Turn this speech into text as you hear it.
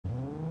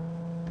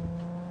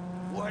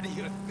What do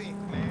you think,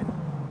 man?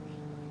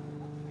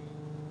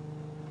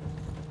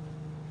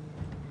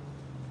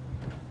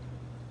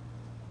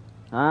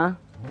 Huh?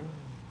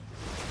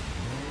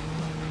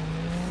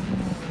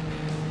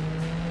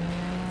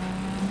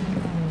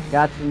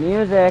 Got some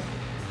music.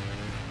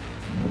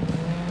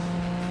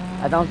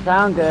 That don't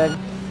sound good.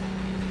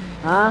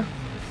 Huh?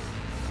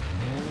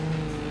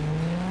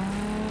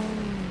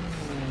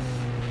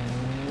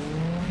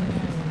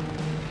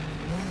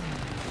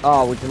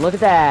 Oh, would you look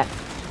at that?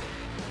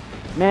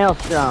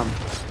 Maelstrom.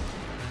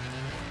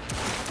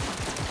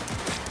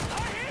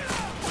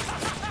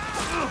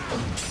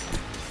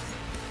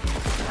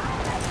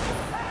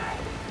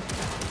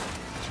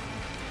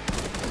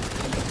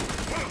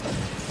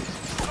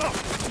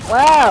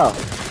 Wow.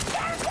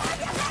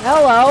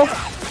 Hello.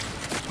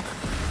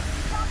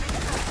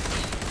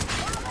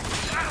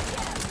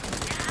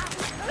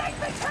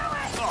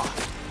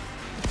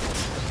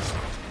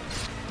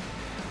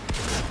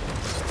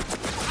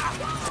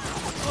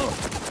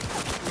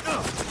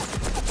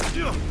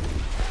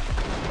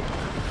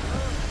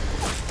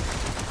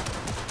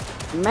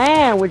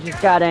 Man, we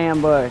just got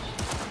ambushed.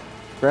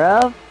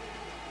 Bruh.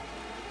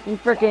 You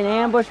freaking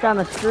ambushed on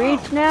the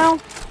streets now?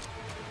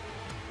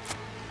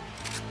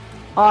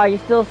 Oh, you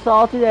still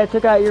salty that I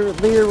took out your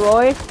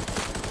Leroy?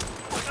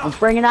 Let's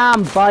bring it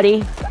on,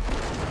 buddy.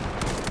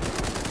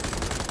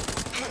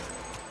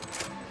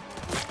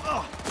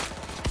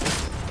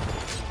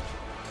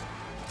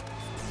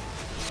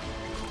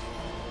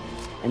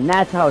 And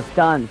that's how it's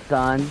done,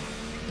 son.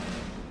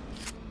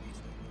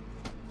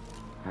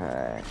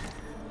 Alright.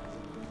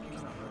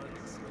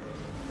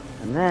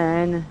 And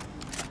then...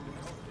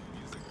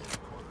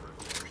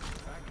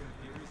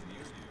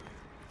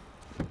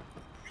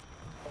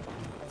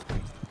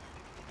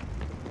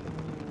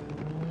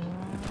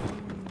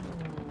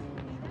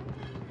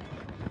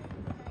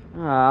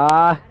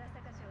 Ah,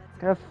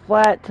 got a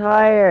flat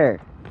tire.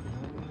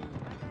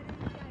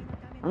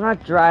 I'm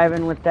not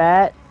driving with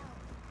that.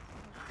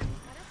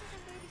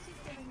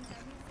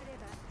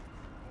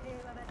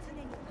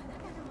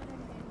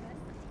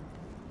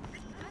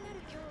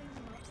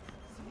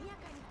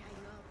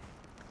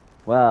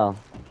 Well,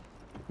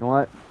 you know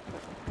what?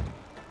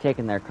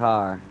 Taking their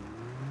car,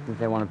 since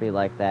they want to be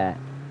like that.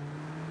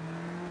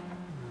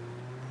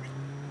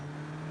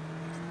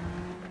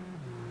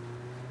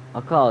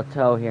 I'll call a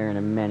tow here in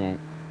a minute.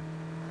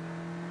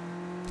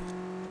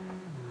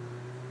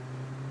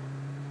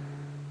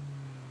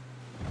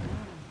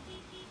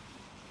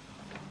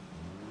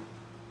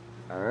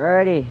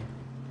 Alrighty.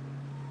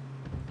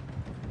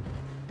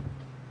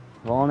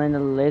 Pulling into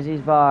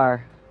Lizzie's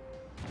bar.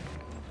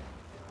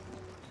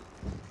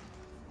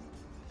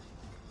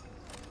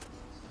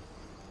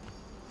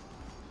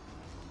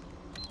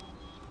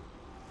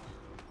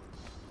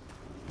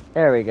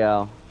 There we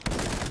go.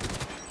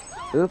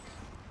 Oops.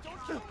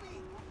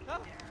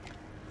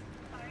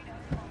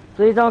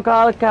 Please don't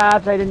call the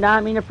cops. I did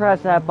not mean to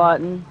press that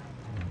button.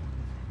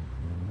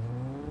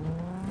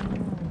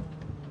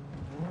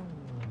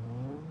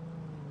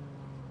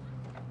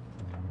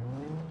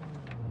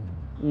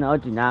 No,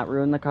 do not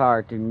ruin the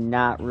car. Do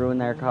not ruin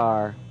their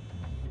car.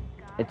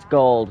 It's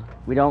gold.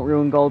 We don't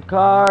ruin gold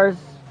cars.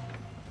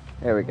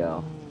 There we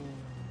go.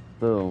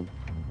 Boom.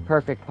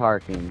 Perfect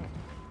parking.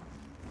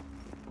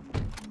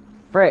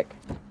 Frick.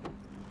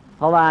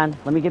 Hold on.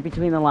 Let me get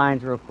between the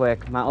lines real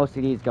quick. My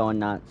OCD's going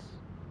nuts.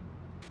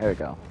 There we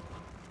go.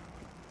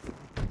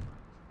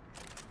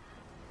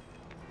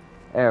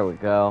 There we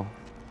go.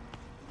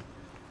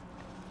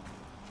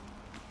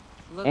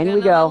 In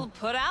we go.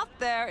 Put out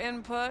there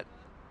input.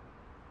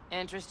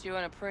 Interest you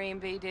in a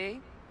preem BD?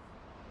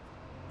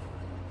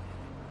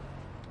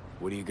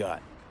 What do you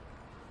got?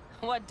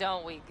 What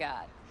don't we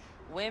got?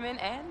 Women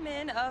and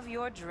men of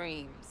your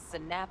dreams.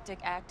 Synaptic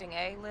acting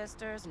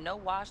A-listers, no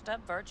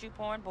washed-up virtue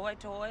porn boy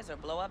toys or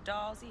blow-up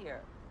dolls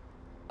here.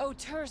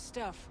 Auteur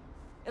stuff.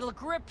 It'll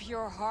grip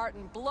your heart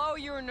and blow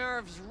your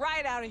nerves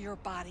right out of your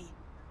body.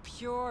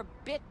 Pure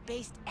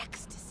bit-based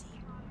ecstasy.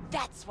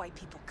 That's why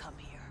people come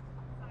here.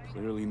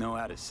 Clearly know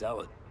how to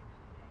sell it.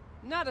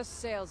 Not a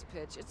sales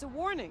pitch, it's a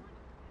warning.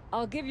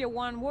 I'll give you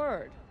one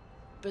word.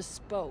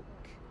 Bespoke.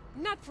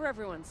 Not for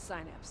everyone's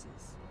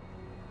synapses.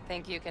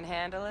 Think you can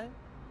handle it?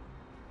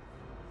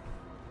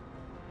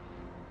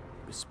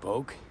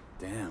 Bespoke?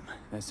 Damn,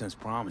 that sounds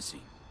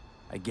promising.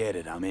 I get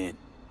it, I'm in.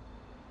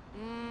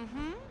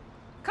 Mm-hmm.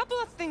 Couple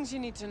of things you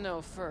need to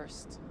know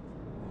first.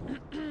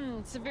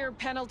 Severe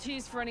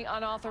penalties for any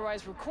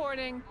unauthorized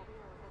recording.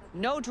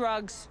 No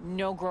drugs,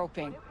 no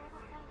groping.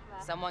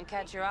 Someone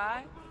catch your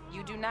eye?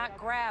 You do not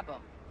grab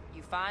them.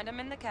 You find them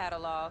in the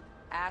catalog,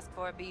 ask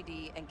for a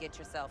BD, and get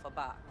yourself a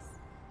box.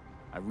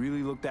 I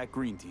really look that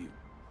green to you.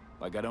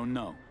 Like I don't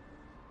know.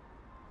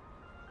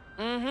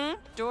 Mm-hmm.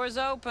 Door's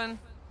open.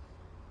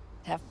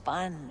 Have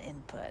fun,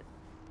 input.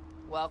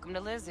 Welcome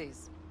to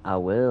Lizzie's. I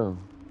will.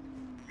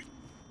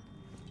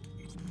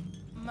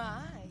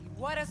 My,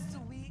 what a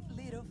sweet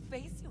little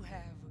face you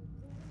have.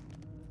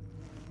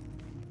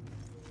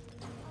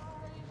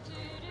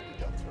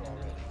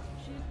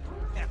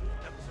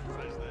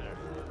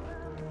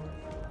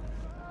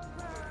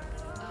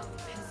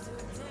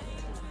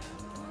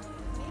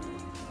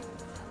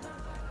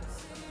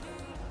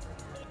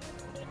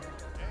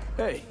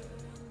 Hey,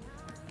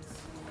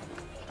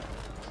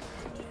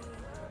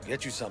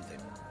 Get you something.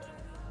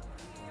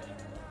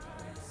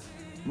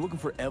 I'm looking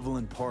for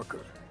Evelyn Parker.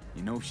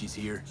 You know if she's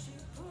here?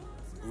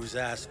 Who's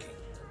asking?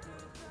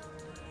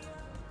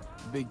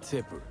 Big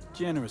tipper.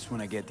 Generous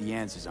when I get the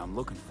answers I'm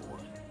looking for.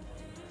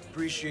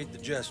 Appreciate the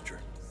gesture,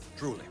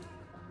 truly.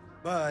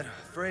 But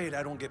afraid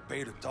I don't get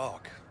paid to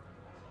talk.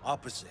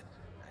 Opposite,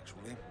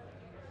 actually.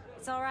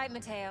 It's all right,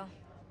 Mateo.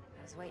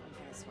 I was waiting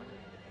for this one.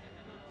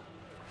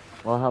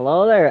 Well,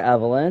 hello there,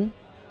 Evelyn.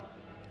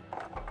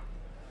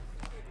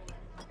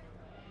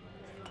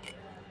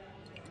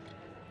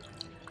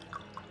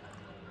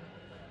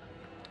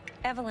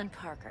 Evelyn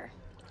Parker.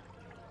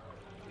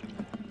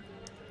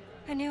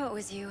 I knew it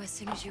was you as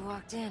soon as you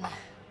walked in.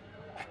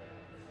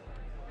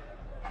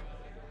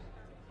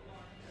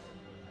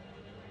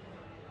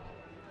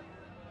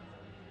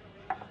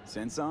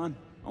 Sense on?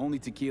 Only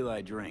tequila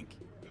I drink.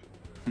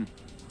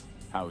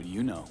 How do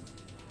you know?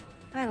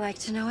 I like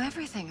to know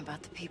everything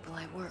about the people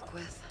I work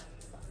with.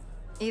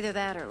 Either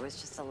that or it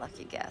was just a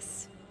lucky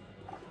guess.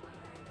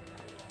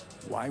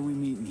 Why are we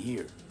meeting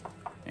here?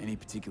 Any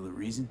particular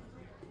reason?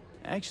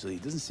 Actually,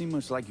 it doesn't seem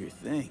much like your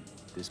thing,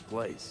 this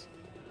place.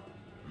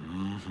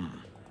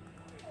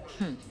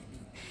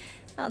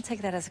 I'll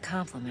take that as a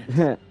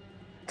compliment.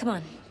 Come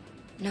on.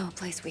 Know a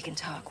place we can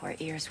talk where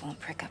ears won't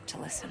prick up to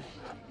listen.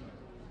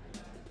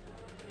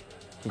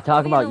 She's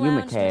talking We'll be about in you, the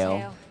lounge,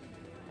 Mateo.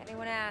 If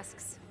anyone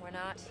asks, we're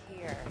not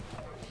here.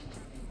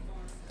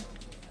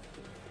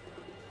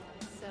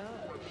 So,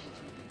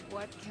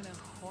 what can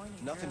a horny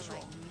Nothing's girl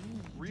wrong. like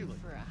me Really? do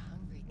for a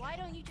hungry guy? Why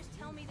don't you just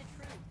tell me the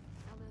truth?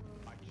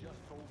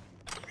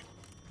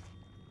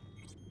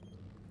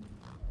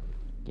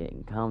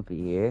 Getting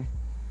comfy here.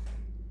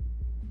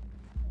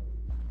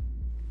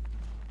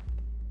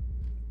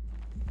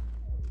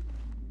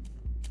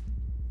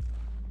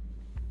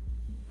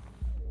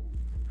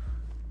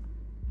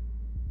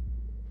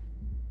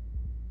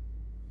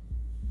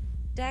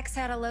 Dex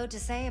had a load to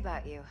say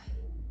about you.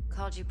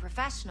 Called you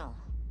professional,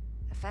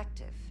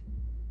 effective,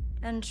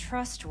 and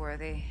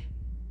trustworthy.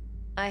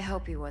 I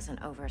hope he wasn't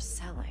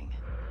overselling.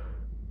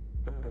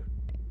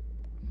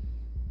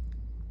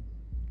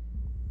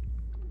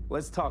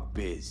 Let's talk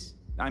biz.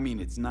 I mean,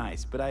 it's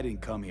nice, but I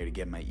didn't come here to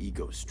get my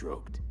ego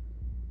stroked.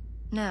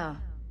 No,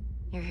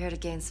 you're here to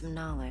gain some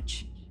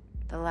knowledge.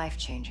 The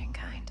life-changing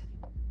kind.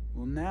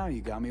 Well, now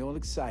you got me all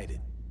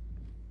excited.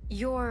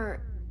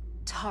 Your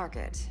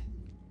target.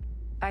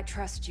 I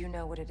trust you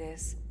know what it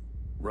is.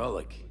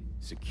 Relic.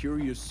 Secure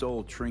your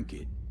soul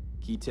trinket.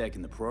 Key tech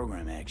in the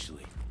program,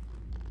 actually.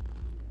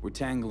 We're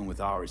tangling with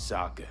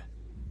Arasaka,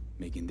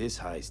 making this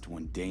heist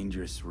one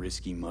dangerous,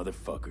 risky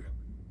motherfucker.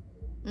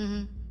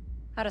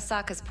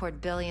 Arasaka's poured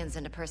billions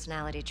into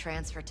personality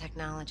transfer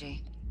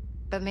technology.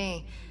 But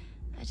me,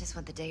 I just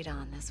want the data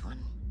on this one.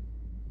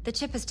 The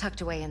chip is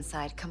tucked away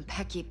inside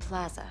Kompeki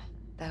Plaza,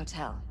 the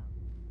hotel.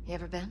 You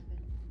ever been?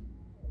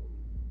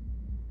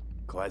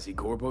 Classy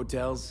corp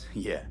hotels?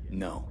 Yeah,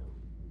 no.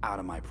 Out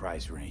of my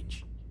price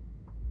range.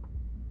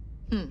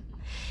 Oh,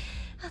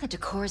 the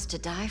decor's to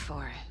die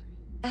for.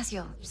 As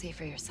you'll see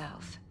for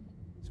yourself.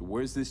 So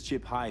where's this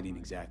chip hiding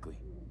exactly?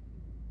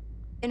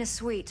 In a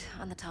suite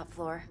on the top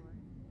floor.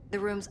 The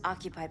room's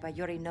occupied by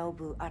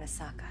Yorinobu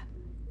Arasaka.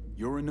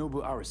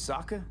 Yorinobu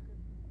Arasaka?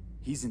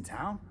 He's in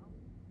town?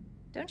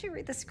 Don't you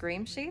read the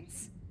scream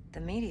sheets?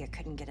 The media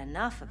couldn't get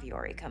enough of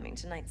Yori coming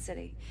to Night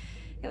City.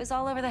 It was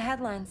all over the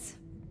headlines.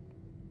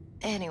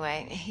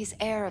 Anyway, he's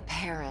heir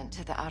apparent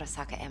to the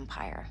Arasaka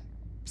Empire.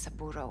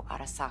 Saburo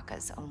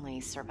Arasaka's only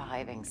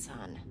surviving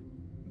son.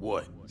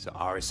 What? So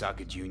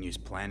Arasaka Jr.'s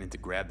planning to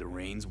grab the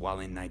reins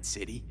while in Night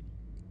City?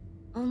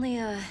 Only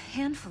a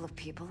handful of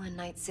people in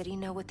Night City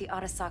know what the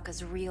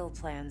Arasaka's real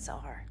plans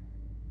are.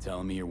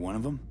 Telling me you're one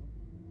of them?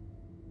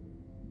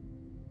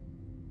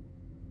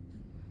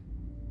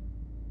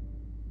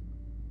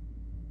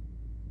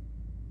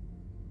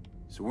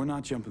 So we're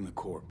not jumping the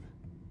Corp.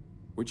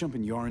 We're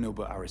jumping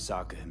Yorinobu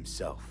Arasaka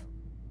himself.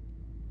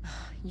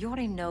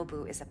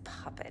 Yorinobu is a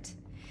puppet.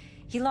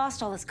 He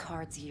lost all his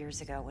cards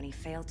years ago when he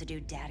failed to do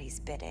Daddy's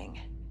bidding.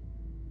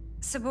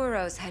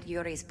 Saburo's had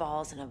Yori's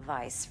balls in a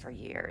vice for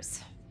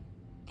years.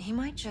 He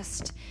might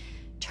just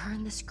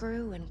turn the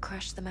screw and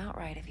crush them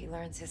outright if he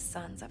learns his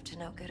son's up to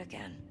no good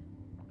again.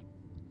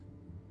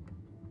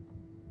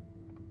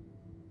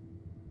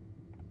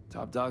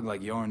 Top dog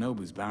like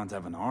Yorinobu's bound to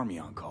have an army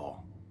on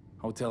call.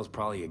 Hotel's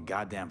probably a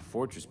goddamn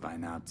fortress by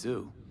now,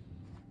 too.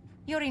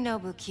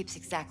 Yorinobu keeps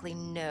exactly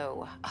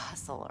no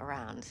hustle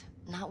around.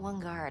 Not one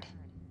guard.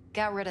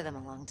 Got rid of them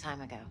a long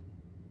time ago.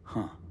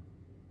 Huh.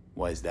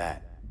 Why is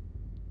that?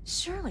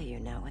 Surely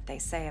you know what they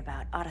say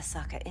about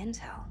Arasaka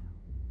intel.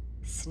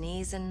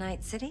 Sneeze in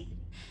Night City,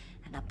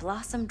 and a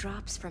blossom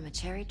drops from a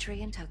cherry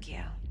tree in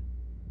Tokyo.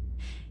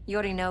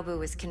 Yorinobu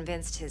was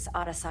convinced his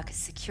Arasaka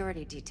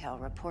security detail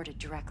reported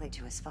directly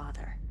to his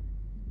father.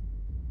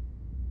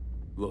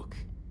 Look,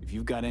 if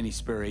you've got any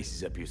spare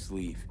aces up your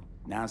sleeve,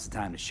 now's the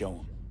time to show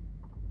them.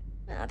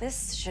 Now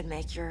this should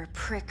make your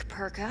prick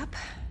perk up.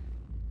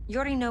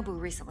 Yorinobu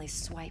recently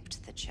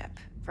swiped the chip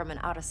from an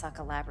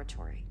Arasaka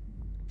laboratory.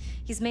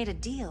 He's made a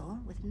deal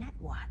with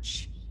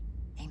Netwatch.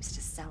 Aims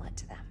to sell it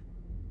to them.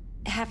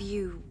 Have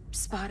you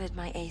spotted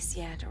my ace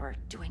yet, or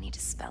do I need to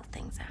spell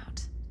things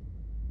out?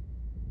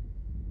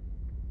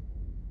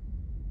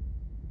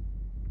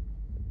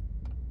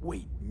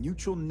 Wait,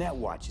 Neutral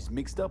Netwatch is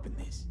mixed up in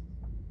this.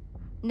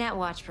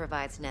 Netwatch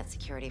provides net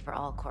security for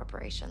all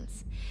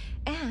corporations,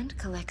 and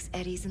collects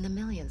eddies in the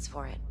millions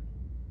for it.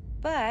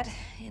 But,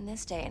 in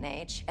this day and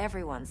age,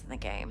 everyone's in the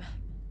game,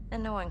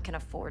 and no one can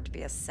afford to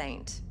be a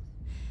saint.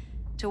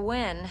 To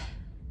win,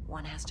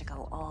 one has to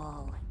go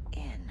all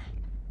in.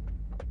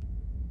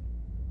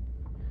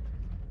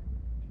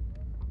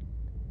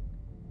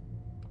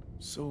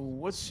 So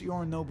what's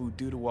Yorinobu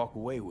due to walk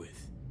away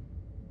with?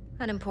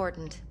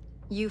 Unimportant.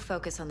 You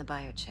focus on the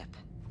biochip.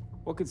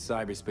 What could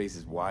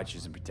cyberspace's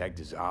watchers and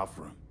protectors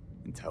offer him?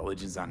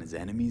 Intelligence on his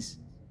enemies?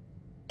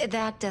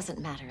 That doesn't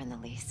matter in the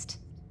least.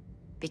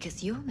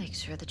 Because you'll make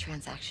sure the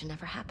transaction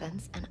never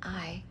happens, and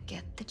I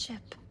get the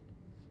chip.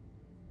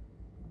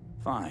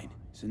 Fine.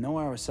 So no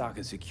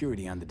Arasaka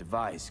security on the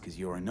device, because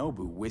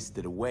Yorinobu whisked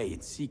it away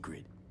in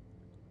secret.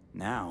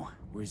 Now,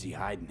 where's he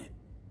hiding it?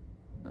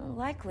 Well,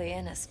 likely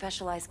in a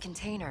specialized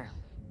container.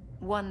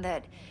 One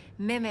that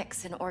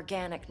mimics an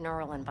organic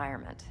neural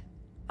environment.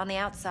 On the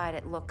outside,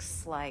 it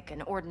looks like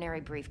an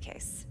ordinary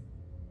briefcase.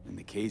 And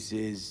the case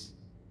is...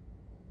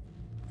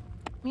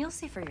 You'll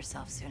see for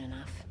yourself soon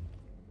enough.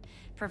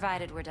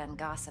 Provided we're done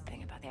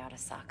gossiping about the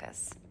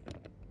Arasakas.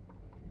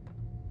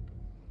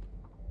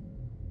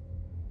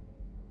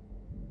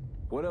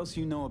 What else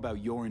you know about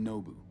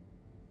Yorinobu?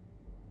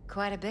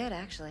 Quite a bit,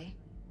 actually.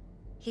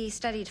 He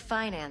studied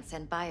finance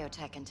and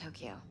biotech in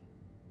Tokyo.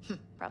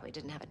 Probably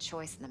didn't have a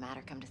choice in the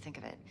matter, come to think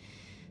of it.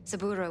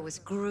 Saburo was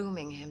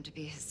grooming him to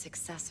be his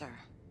successor.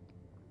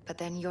 But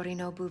then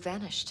Yorinobu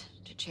vanished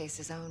to chase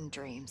his own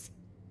dreams.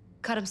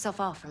 Cut himself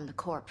off from the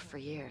Corp for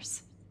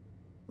years.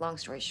 Long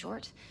story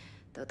short,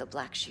 though the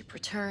black sheep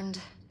returned,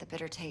 the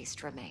bitter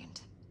taste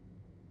remained.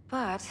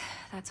 But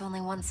that's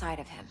only one side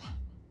of him.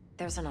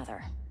 There's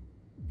another.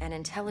 An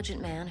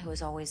intelligent man who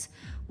has always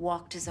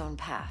walked his own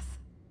path,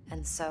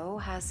 and so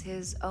has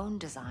his own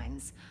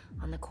designs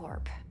on the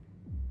Corp.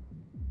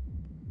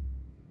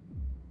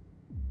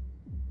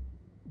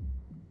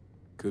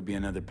 Could be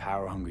another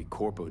power-hungry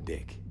corpo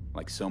dick,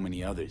 like so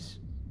many others.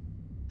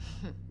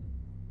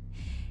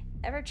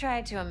 Ever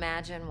tried to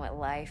imagine what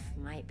life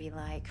might be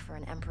like for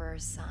an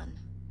emperor's son?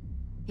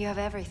 You have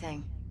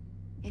everything,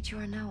 yet you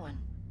are no one.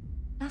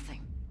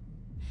 Nothing.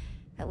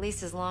 At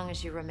least as long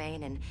as you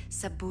remain in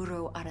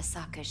Saburo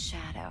Arasaka's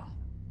shadow.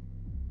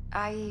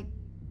 I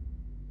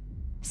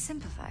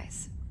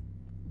sympathize.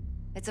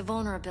 It's a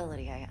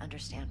vulnerability I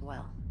understand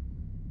well.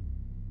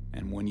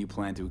 And one you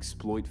plan to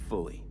exploit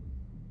fully.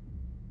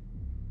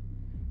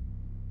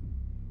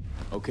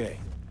 Okay,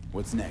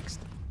 what's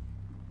next?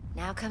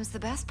 Now comes the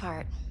best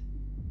part.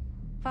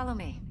 Follow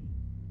me.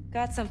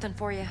 Got something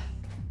for you.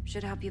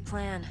 Should help you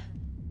plan.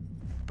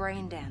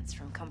 Brain dance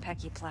from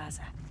Konpeki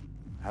Plaza.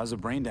 How's a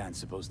brain dance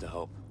supposed to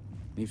help?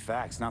 Need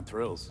facts, not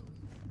thrills.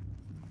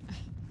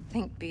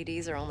 Think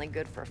BDs are only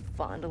good for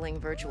fondling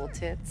virtual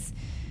tits?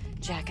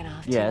 Jacking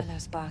off to Yes. in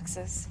those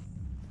boxes?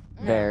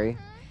 Very.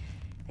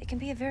 They can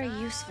be a very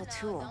useful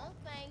tool.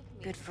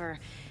 Good for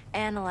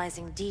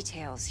analyzing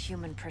details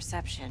human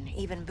perception,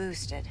 even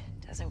boosted,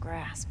 doesn't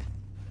grasp.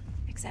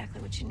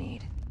 Exactly what you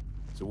need.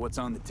 So what's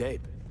on the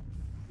tape?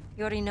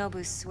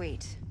 Yorinobu's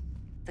suite.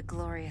 The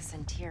glorious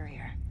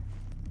interior.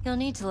 You'll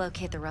need to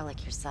locate the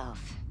relic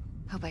yourself.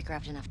 Hope I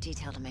grabbed enough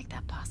detail to make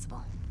that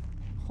possible.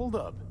 Hold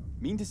up.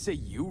 Mean to say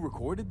you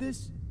recorded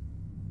this?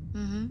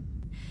 Mm-hmm.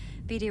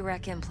 BD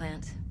rec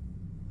implant.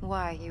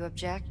 Why, you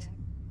object?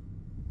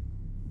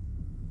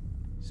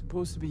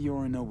 Supposed to be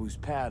Yorinobu's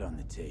pad on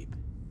the tape.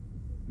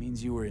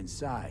 Means you were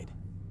inside.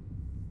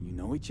 You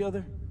know each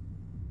other?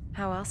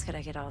 How else could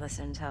I get all this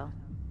intel?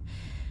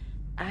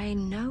 I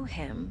know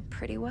him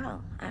pretty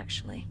well,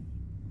 actually.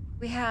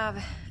 We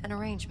have an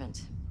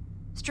arrangement.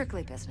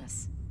 Strictly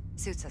business.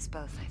 Suits us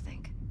both, I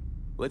think.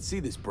 Let's see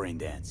this brain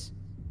dance.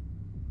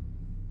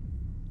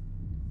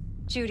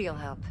 Judy'll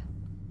help.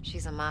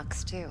 She's a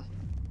Mox, too.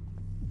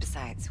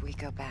 Besides, we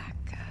go back,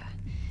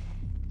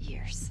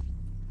 years.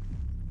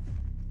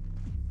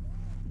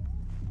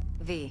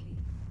 V,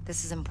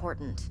 this is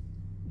important.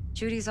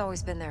 Judy's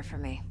always been there for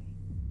me.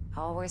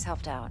 Always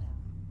helped out.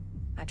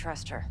 I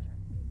trust her.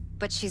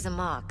 But she's a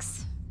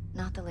Mox,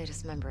 not the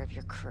latest member of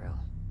your crew.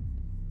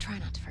 Try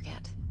not to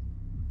forget.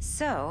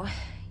 So,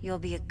 you'll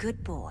be a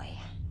good boy,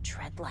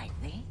 tread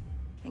lightly,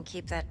 and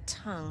keep that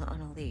tongue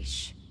on a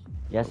leash.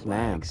 Yes,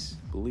 ma'am. Relax.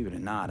 Believe it or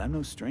not, I'm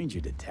no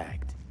stranger to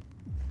tact.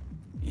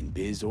 In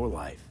biz or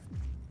life.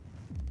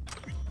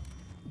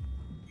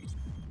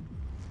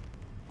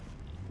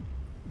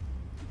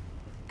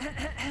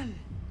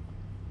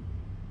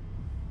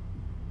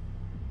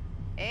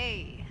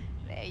 Hey,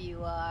 there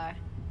you are.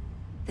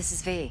 This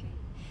is V.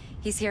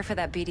 He's here for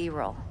that BD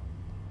role.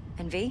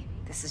 And V,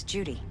 this is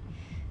Judy.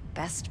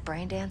 Best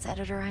brain dance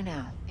editor I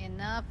know.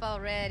 Enough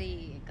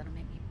already. You're gonna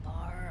make me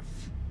barf.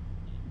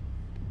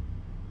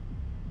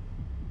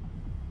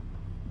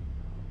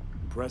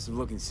 Impressive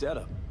looking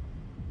setup.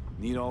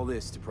 Need all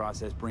this to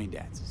process brain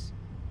dances.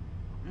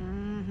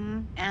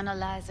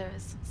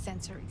 Analyzers,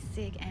 sensory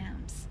sig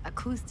amps,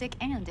 acoustic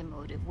and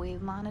emotive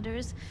wave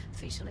monitors,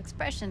 facial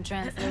expression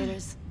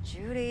translators.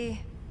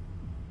 Judy.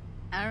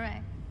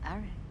 Alright.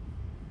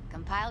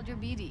 Compiled your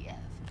BDF.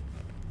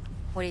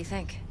 What do you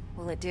think?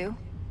 Will it do?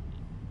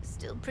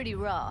 Still pretty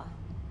raw,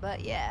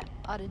 but yeah,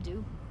 ought to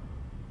do.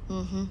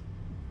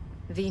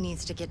 V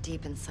needs to get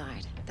deep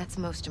inside. That's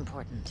most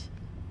important.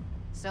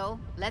 So,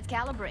 let's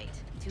calibrate.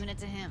 Tune it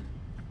to him.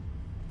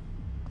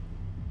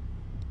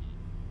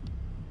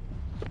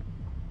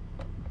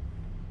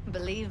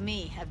 Believe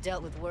me, I've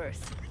dealt with worse.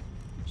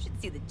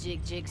 Should see the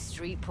jig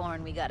street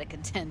porn we gotta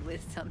contend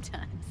with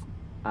sometimes.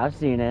 I've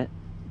seen it.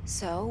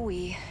 So,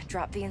 we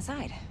drop V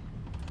inside.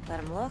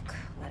 Let him look,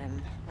 let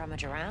him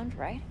rummage around,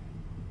 right?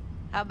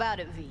 How about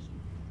it, V?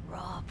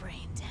 Raw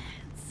brain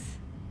dance.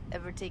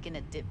 Ever taken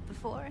a dip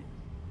before?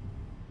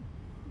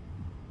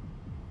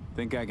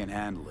 Think I can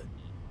handle it.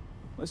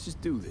 Let's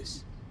just do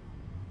this.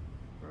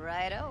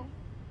 Righto.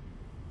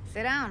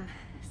 Sit down,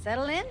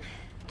 settle in,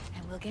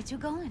 and we'll get you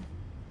going.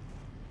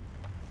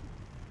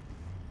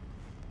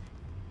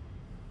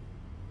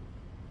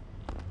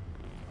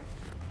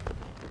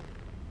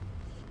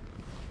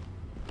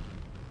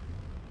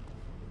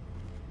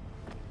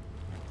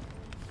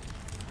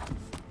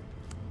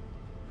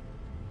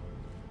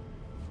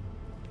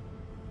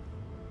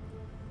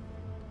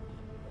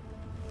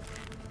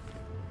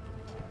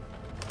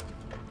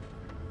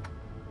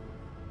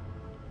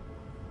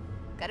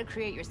 Gotta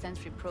create your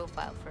sensory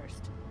profile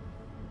first.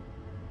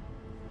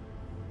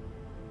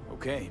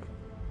 Okay.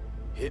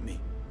 Hit me.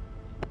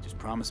 Just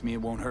promise me it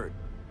won't hurt.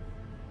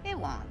 It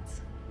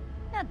won't.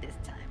 Not this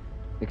time.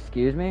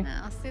 Excuse me?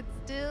 Now sit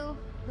still,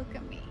 look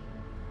at me.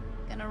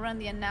 Gonna run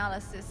the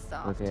analysis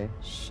soft. Okay.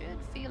 Should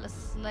feel a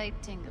slight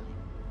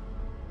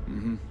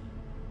tingling.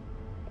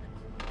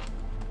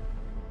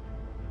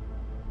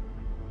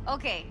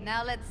 Okay,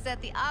 now let's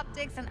set the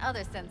optics and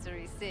other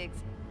sensory sigs.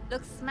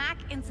 Look smack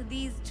into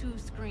these two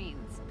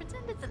screens.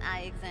 Pretend it's an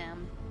eye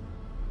exam.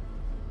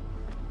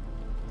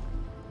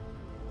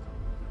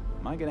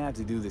 Am I gonna have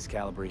to do this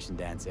calibration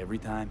dance every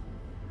time?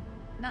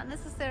 Not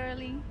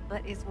necessarily,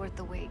 but it's worth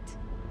the wait.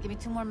 Give me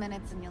 2 more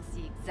minutes and you'll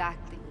see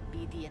exactly what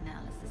BD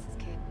analysis is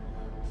capable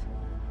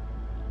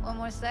of. One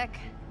more sec.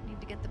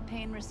 Need to get the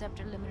pain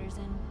receptor limiters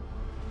in.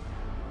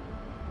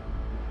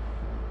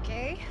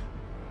 Okay.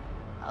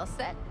 All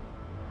set.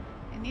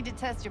 I need to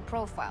test your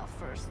profile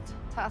first.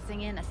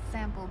 Tossing in a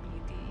sample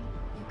BD.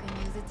 You can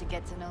use it to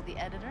get to know the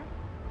editor.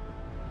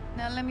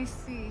 Now let me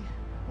see.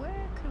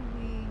 Where could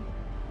we...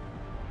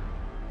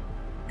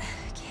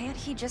 Can't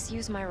he just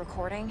use my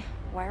recording?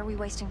 Why are we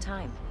wasting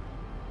time?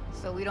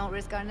 So we don't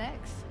risk our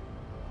necks.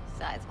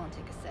 Besides, won't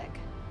take a sec.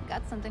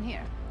 Got something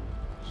here.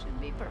 Should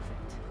be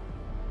perfect.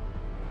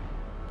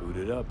 Boot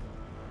it up.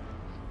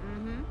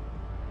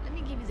 Let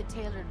me give you the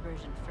tailored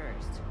version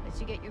first. Let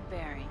you get your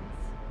bearings.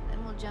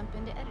 Then we'll jump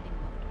into editing mode.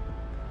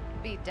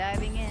 Be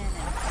diving in and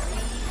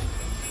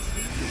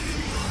 3, 2...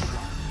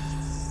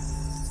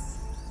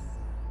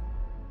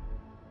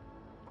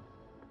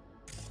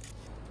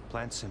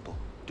 Plan simple.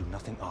 Do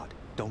nothing odd.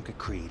 Don't get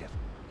creative.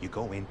 You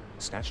go in,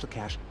 snatch the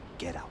cash,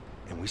 get out.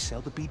 And we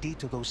sell the BD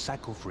to those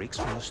psycho freaks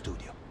from the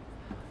studio.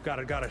 Got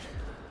it.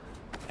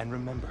 And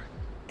remember,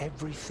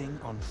 everything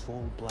on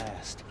full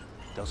blast.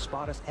 They'll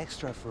spot us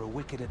extra for a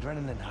wicked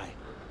adrenaline high.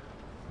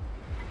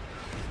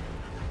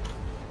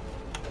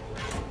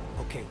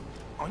 Okay,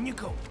 on you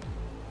go.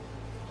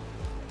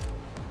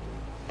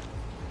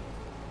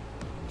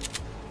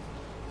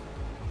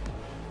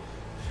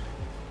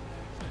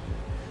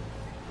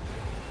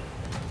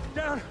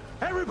 Down!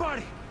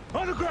 Everybody!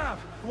 On the ground!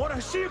 I want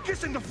to see you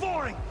kissing the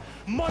flooring!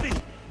 Money!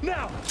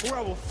 Now! Or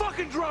I will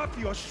fucking drop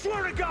you! I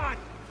swear to God!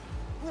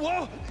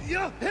 Whoa!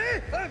 Yeah!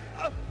 Hey!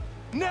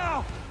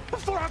 Now!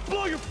 Before I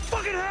blow your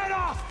fucking head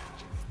off!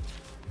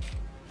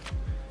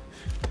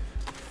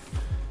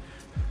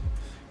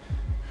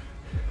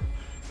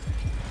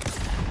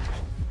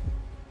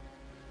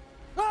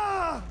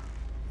 Ah!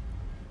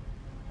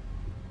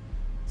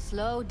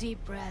 Slow,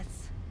 deep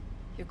breaths.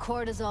 Your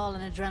cortisol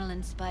and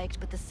adrenaline spiked,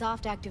 but the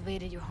soft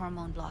activated your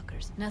hormone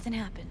blockers. Nothing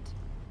happened.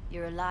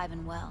 You're alive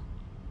and well.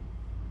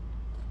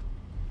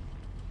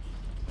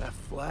 That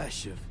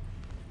flash of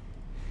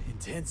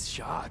intense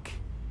shock.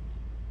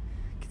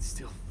 I can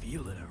still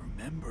feel it, I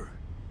remember.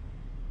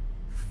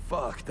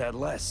 Fuck, that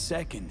last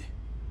second.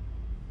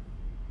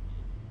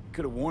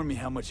 Could have warned me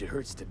how much it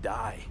hurts to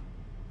die.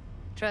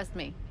 Trust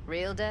me,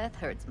 real death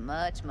hurts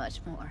much, much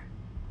more.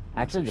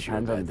 Actually so sure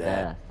depends on about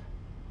that. death.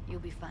 You'll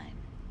be fine.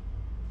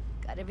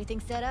 Got everything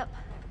set up?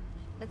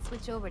 Let's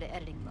switch over to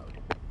editing mode.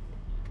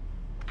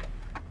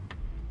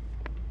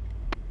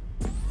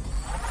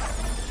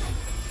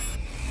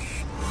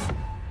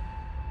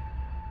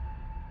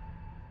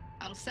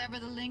 I'll sever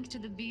the link to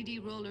the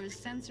BD Roller's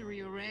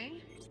sensory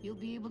array. You'll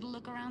be able to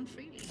look around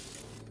freely.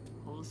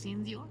 Whole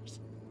scene's yours.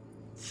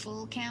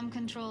 Full cam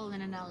control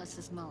in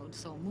analysis mode,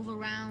 so move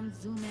around,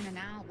 zoom in and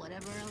out,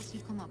 whatever else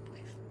you come up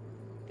with.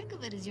 Think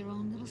of it as your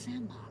own little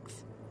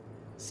sandbox.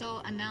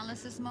 So,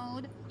 analysis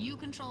mode, you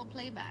control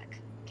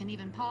playback. Can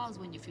even pause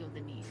when you feel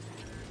the need.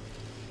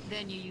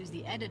 Then you use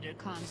the editor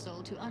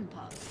console to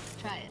unpause.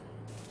 Try it.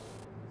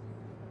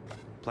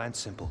 Plan's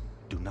simple.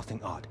 Do nothing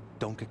odd.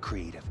 Don't get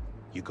creative.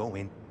 You go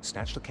in,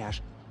 snatch the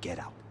cash, get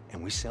out.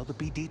 And we sell the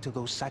BD to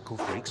those psycho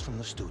freaks from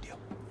the studio.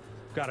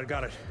 Got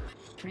it.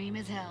 Dream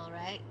as hell,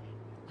 right?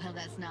 Well,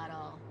 that's not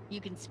all.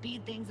 You can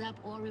speed things up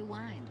or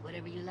rewind,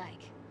 whatever you like.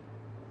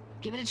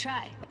 Give it a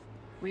try.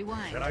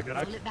 Rewind. Roll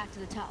it back to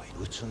the top.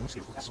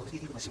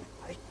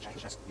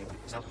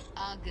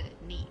 All good.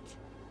 Neat.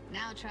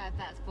 Now try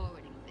fast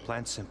forwarding a bit.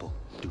 Plan simple.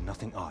 Do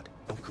nothing odd.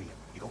 Don't create.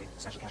 You go in,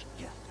 snatch the cash,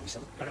 get out. And we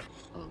sell it.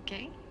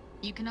 Okay.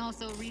 You can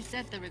also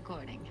reset the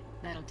recording.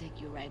 That'll take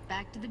you right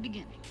back to the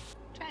beginning.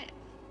 Try it.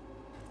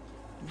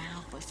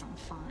 Now for some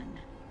fun.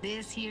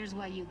 This here's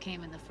why you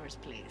came in the first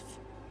place.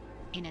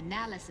 In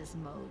analysis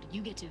mode,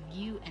 you get to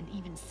view and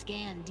even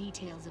scan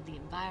details of the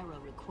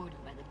enviro recorded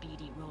by the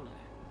BD roller.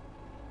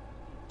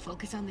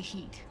 Focus on the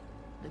heat,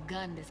 the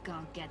gun this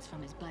gonk gets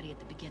from his buddy at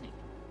the beginning.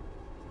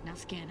 Now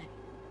scan it.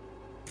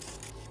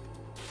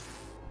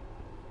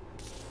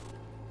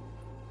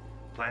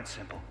 Plan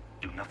simple.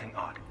 Do nothing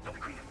odd. Don't be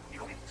creative.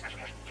 You go in, snatch the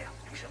cash, get out.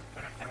 And we sell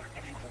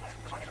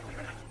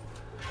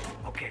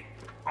it. Okay,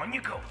 on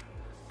you go.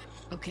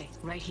 Okay,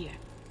 right here.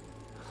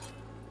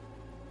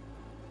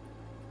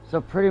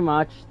 So pretty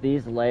much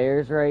these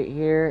layers right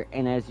here,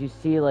 and as you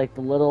see, like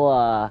the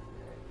little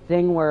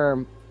thing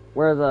where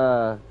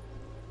the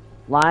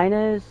line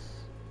is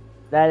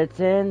that it's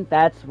in,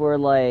 that's where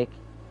like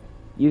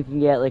you can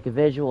get like a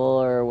visual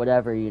or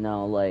whatever, you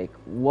know, like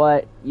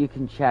what you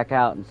can check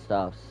out and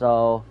stuff.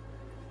 So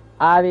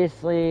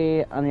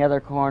obviously on the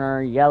other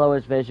corner, yellow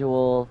is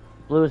visual,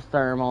 blue is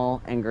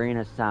thermal, and green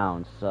is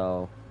sound.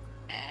 So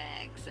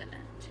excellent.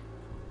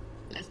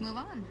 Let's move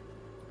on.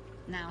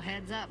 Now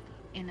heads up.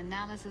 In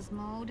analysis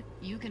mode,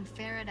 you can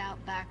ferret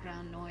out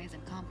background noise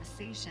and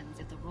conversations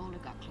if the roller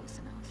got close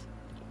enough.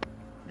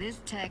 This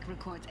tech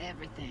records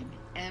everything,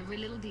 every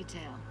little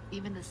detail,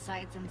 even the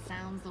sights and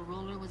sounds the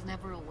roller was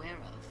never aware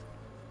of.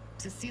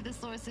 To see the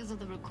sources of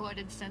the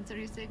recorded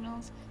sensory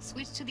signals,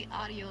 switch to the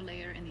audio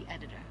layer in the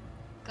editor.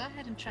 Go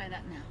ahead and try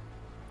that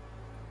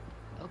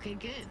now. Okay,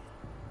 good.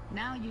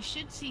 Now you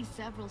should see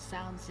several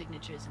sound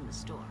signatures in the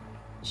store.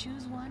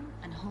 Choose one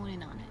and hone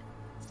in on it.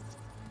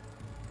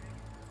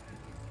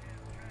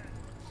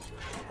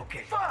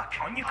 Okay. Fuck!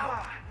 On you go.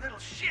 Little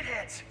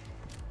shitheads.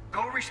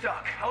 Go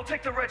restock. I'll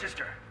take the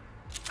register.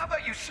 How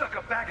about you suck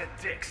a bag of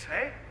dicks,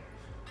 eh?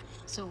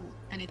 So,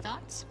 any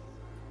thoughts?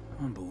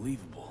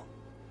 Unbelievable.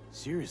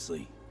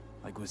 Seriously,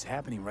 like what's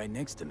happening right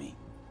next to me.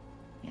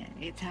 Yeah,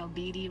 it's how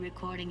BD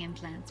recording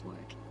implants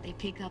work. They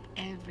pick up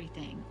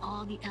everything,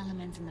 all the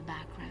elements in the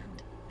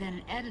background. Then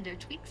an editor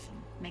tweaks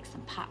them, makes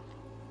them pop.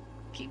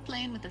 Keep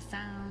playing with the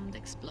sound,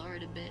 explore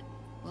it a bit.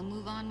 We'll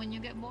move on when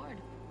you get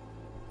bored.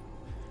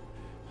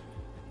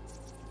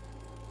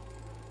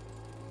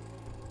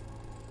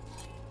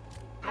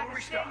 Go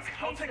restock.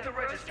 I'll take the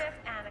register.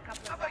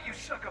 How about you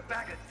suck a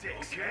bag of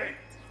dicks? Okay.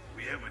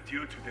 We have a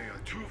deal today on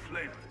 2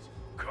 flavors.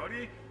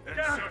 Curry and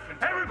surf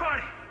and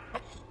everybody!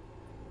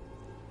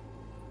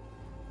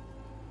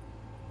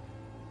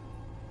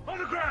 On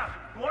the ground!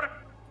 What?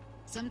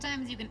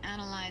 Sometimes you can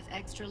analyze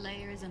extra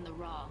layers in the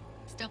raw.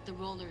 Stuff the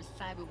roller's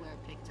cyberware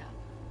picked up.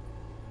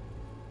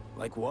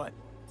 Like what?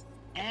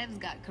 Ev's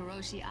got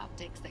Kiroshi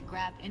optics that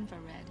grab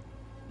infrared,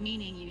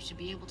 meaning you should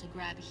be able to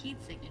grab heat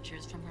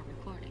signatures from her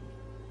recording.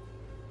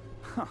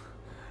 Huh.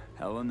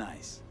 Hella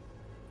nice.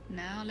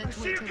 Now let's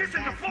wait till the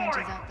guy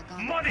punches out the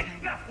gun. Money!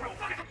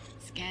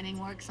 Scanning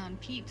works on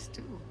peeps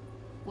too.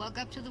 Walk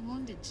up to the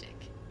wounded chick.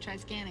 Try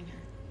scanning her.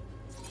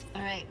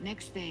 Alright,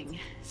 next thing.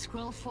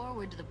 Scroll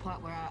forward to the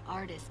part where our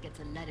artist gets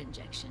a lead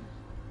injection.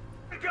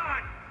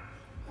 God!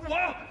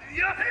 Whoa!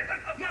 Yeah!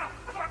 Now!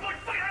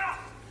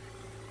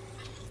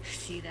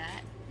 See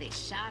that? They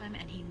shot him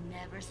and he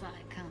never saw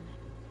it coming.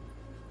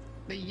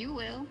 But you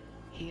will.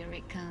 Here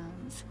it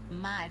comes.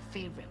 My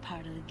favorite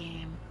part of the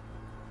game.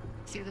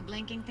 See the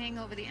blinking thing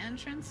over the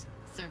entrance?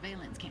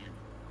 Surveillance cam.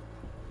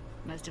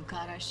 Must have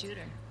caught our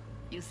shooter.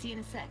 You'll see in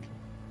a sec.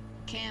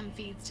 Cam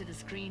feeds to the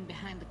screen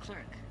behind the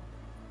clerk.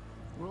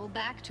 Roll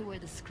back to where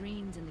the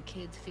screen's in the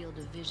kid's field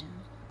of vision,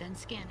 then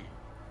scan it.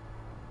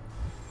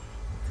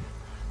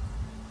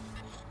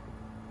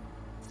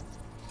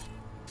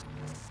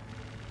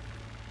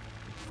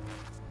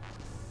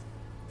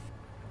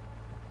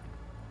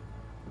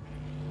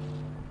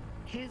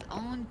 His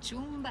own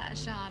Chumba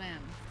shot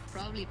him.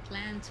 Probably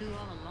planned to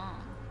all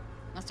along.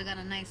 Must have got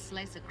a nice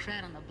slice of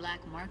cred on the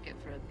black market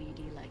for a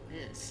BD like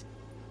this.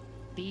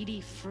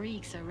 BD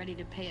freaks are ready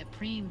to pay a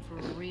preem for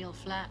a real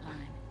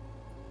flatline.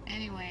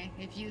 Anyway,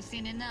 if you've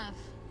seen enough,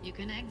 you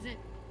can exit.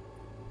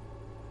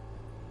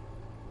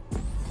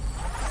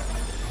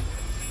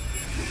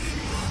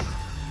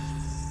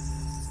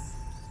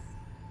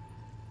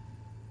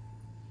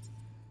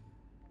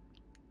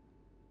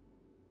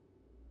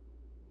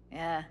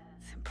 Yeah,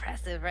 it's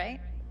impressive, right?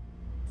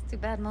 It's too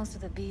bad most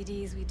of the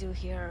BDs we do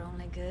here are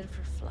only good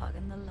for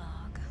flogging the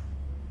log.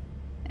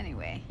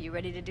 Anyway, you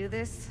ready to do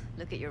this?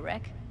 Look at your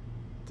wreck?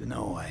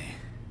 Dunno,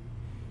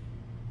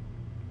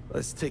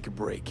 Let's take a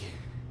break.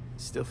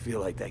 Still feel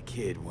like that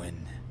kid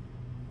when...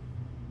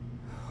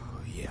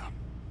 Oh, yeah.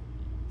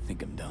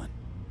 Think I'm done.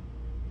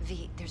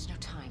 V, there's no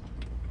time.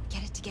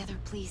 Get it together,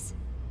 please.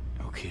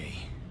 Okay.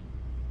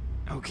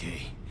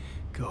 Okay.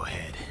 Go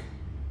ahead.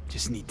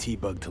 Just need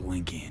T-Bug to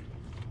link in.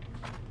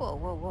 Whoa,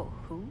 whoa, whoa.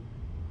 Who?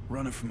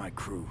 Runner for my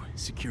crew.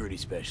 Security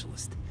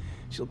specialist.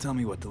 She'll tell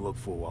me what to look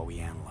for while we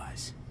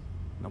analyze.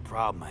 No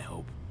problem, I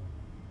hope.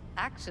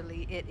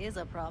 Actually, it is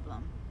a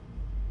problem.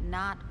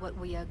 Not what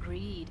we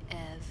agreed,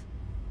 Ev.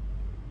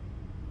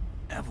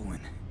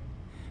 Evelyn,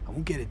 I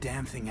won't get a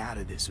damn thing out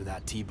of this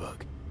without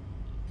T-Bug.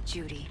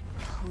 Judy,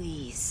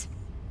 please.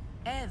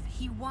 Ev,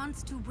 he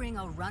wants to bring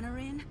a runner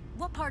in?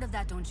 What part of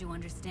that don't you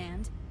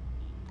understand?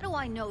 How do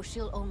I know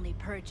she'll only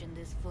perch in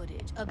this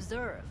footage?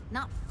 Observe,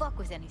 not fuck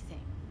with anything.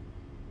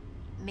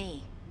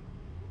 Me.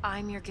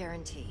 I'm your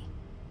guarantee.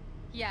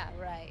 Yeah,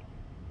 right.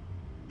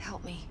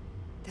 Help me.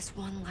 This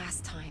one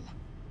last time.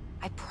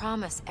 I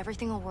promise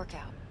everything will work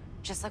out,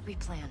 just like we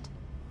planned.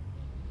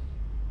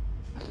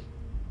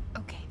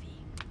 Okay, V.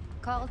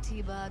 Call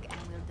T-Bug and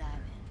we'll dive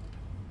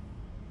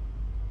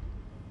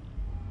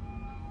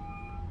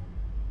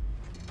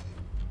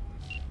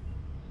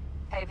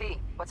in. Hey, V,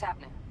 what's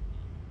happening?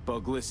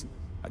 Bug, listen.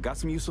 I got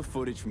some useful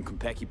footage from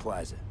Konpeki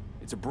Plaza.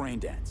 It's a brain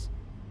dance.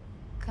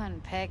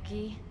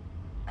 Konpeki?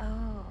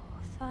 Oh,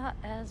 thought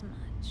as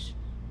much.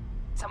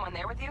 Someone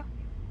there with you?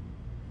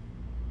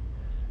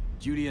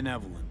 Judy and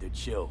Evelyn, they're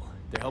chill.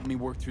 They're helping me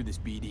work through this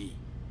BD.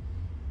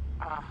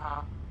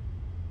 Uh-huh.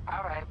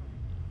 All right.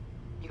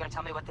 You gonna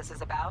tell me what this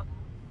is about?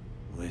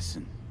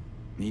 Listen,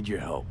 need your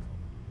help.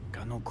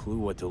 Got no clue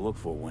what to look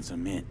for once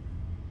I'm in.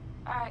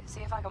 All right, see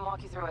if I can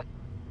walk you through it.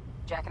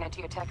 Jacking into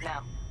your tech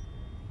now.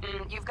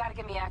 You've got to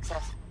give me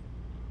access.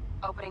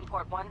 Opening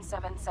port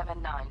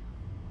 1779.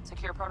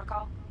 Secure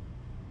protocol?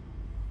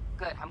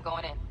 Good, I'm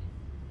going in.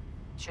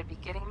 Should be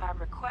getting my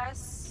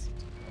request...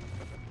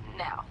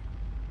 now.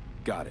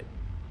 Got it.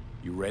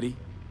 You ready?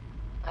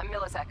 A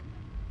millisec.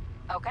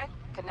 Okay,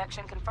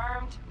 connection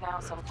confirmed.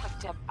 Now some quick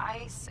tip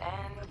ice,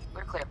 and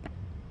we're clear.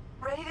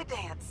 Ready to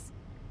dance.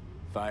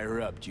 Fire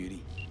up,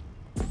 Judy.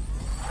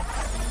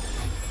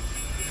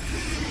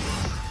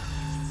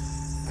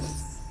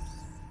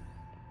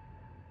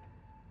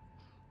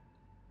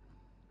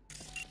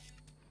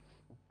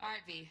 All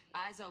right, V.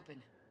 Eyes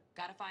open.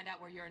 Gotta find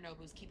out where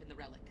Yorinobu's keeping the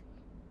relic.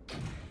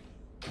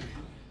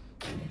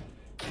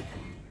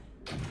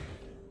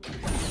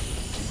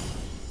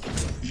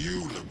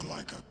 You look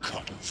like a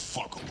cut of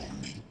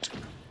fuckable meat.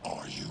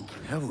 Are you?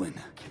 Evelyn,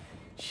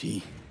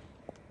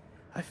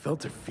 I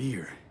felt her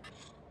fear.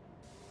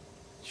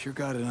 Sure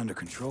got it under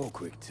control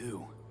quick,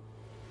 too.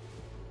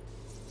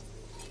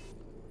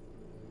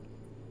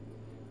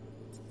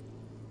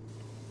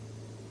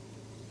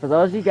 For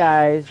those of you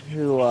guys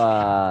who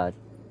aren't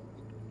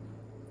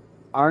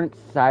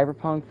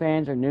Cyberpunk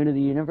fans or new to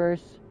the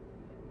universe,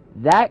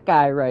 that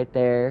guy right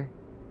there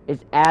is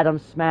Adam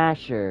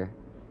Smasher.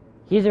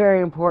 He's a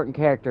very important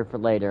character for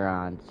later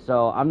on,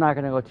 so I'm not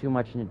going to go too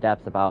much into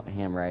depth about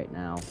him right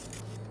now.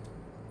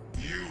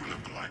 You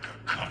look like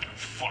a cut of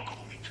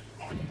fuckable meat.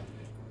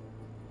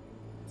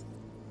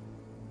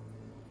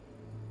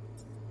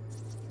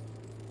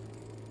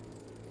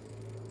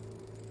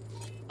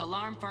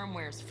 Alarm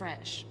firmware's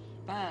fresh,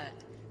 but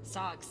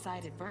saw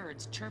excited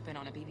birds chirping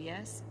on a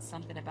BBS.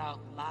 Something about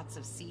lots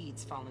of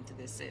seeds falling to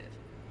this sieve.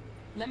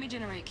 Let me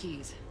generate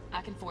keys.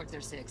 I can forge their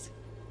SIGs.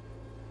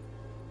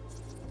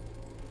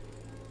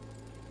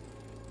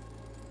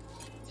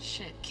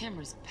 Shit,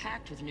 camera's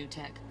packed with new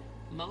tech.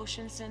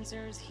 Motion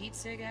sensors, heat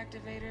sig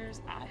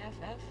activators,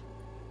 IFF.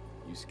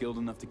 You skilled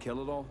enough to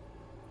kill it all?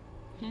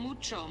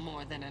 Mucho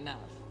more than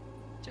enough.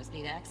 Just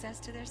need access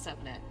to their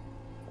subnet.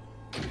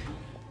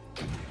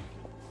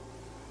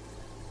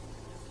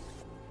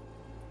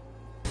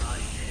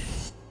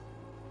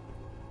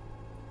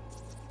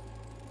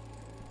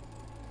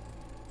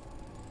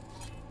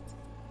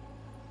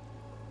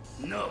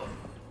 No.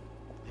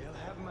 They'll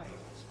have my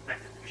hands.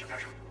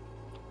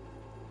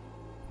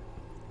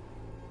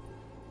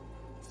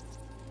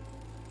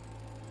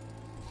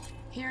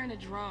 Hearing a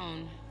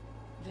drone.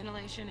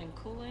 Ventilation and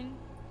cooling?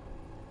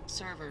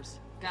 Servers.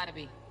 Gotta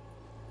be.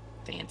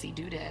 Fancy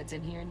doodads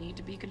in here need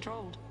to be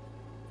controlled.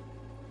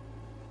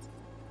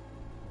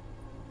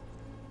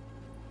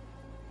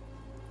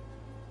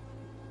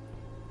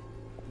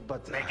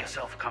 But make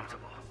yourself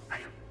comfortable.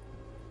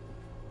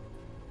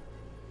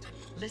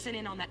 Listen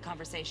in on that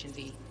conversation,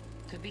 V.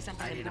 Could be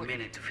something I need important. a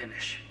minute to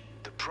finish.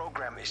 The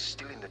program is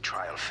still in the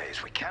trial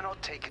phase. We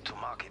cannot take it to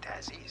market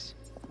as is.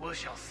 We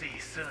shall see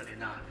soon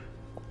enough.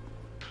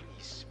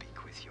 Please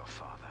speak with your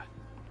father.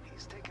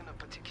 He's taken a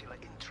particular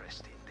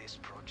interest in this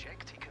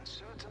project. He can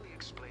certainly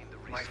explain the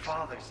risks. My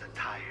father's a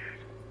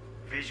tired,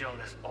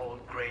 visionless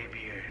old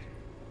graybeard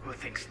who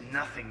thinks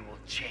nothing will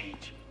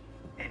change,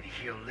 and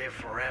he'll live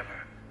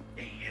forever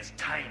in his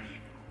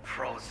tiny,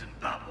 frozen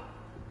bubble.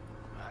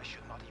 I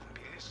should not even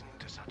be listening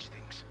to such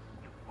things.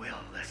 You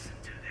will listen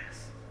to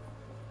this.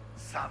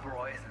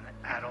 Saburo is an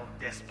adult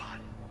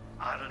despot,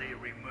 utterly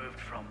removed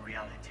from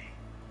reality.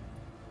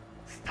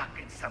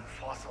 Stuck in some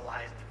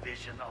fossilized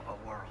vision of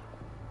a world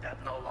that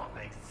no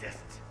longer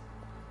exists.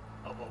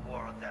 Of a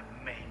world that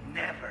may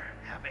never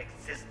have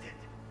existed.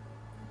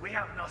 We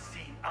have not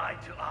seen eye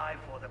to eye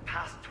for the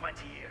past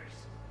 20 years.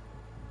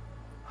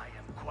 I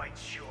am quite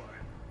sure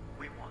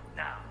we want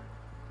now.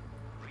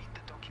 Read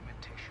the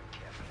documentation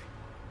carefully.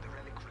 The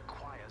relic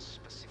requires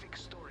specific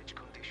storage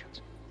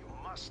conditions. You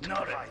must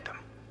provide them.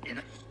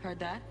 Heard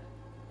that?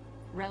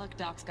 Relic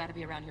doc's gotta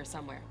be around here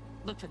somewhere.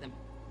 Look for them.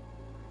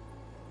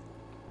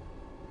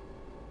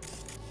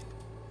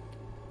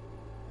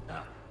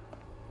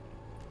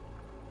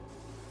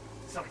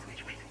 Sorry to make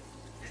you wait.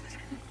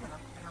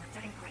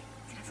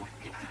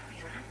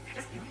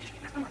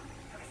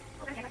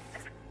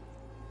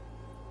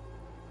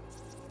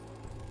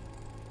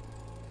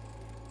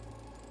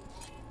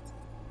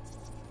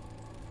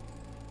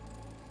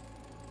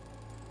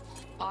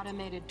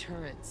 Automated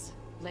turrets.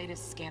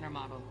 Latest scanner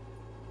model.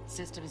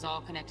 Systems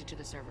all connected to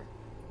the server.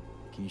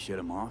 Can you shut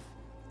them off?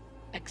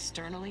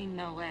 Externally,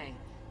 no way.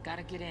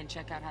 Gotta get in,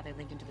 check out how they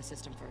link into the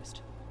system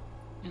first.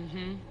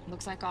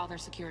 Looks like all their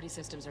security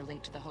systems are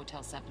linked to the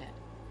hotel subnet.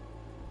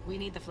 We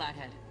need the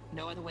flathead.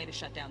 No other way to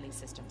shut down these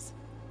systems.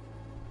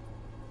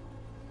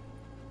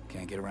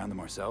 Can't get around them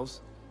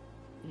ourselves?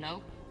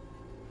 Nope.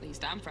 At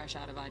least I'm fresh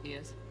out of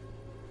ideas.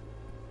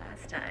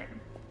 Last time.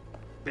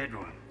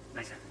 Bedroom.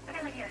 Nice.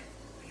 Okay, look here.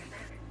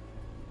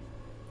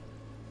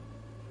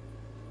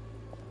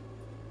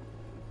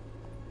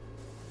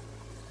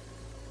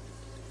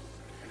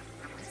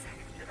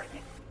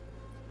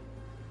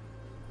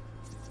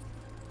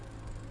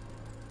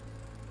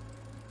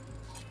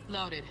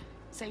 Loaded.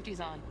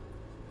 Safety's on.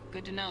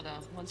 Good to know, though.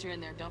 Once you're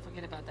in there, don't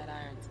forget about that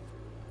iron.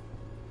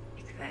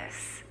 It's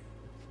this.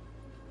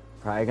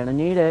 Probably gonna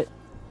need it.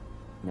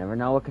 Never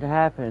know what could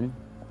happen.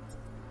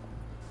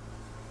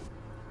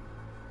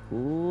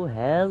 Ooh,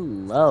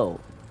 hello.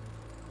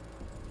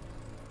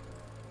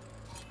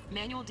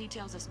 Manual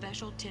details a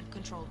special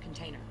temp-controlled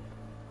container.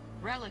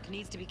 Relic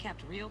needs to be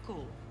kept real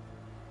cool.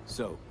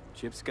 So,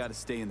 Chip's gotta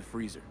stay in the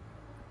freezer.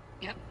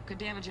 Yep, could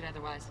damage it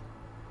otherwise.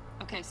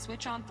 Okay,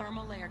 switch on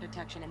thermal layer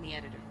detection in the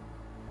editor.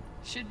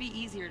 Should be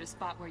easier to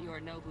spot where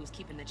Yorinobu's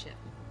keeping the chip.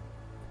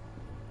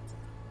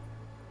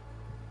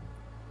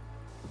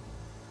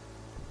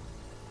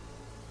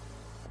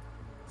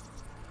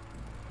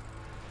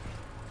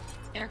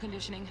 Air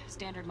conditioning,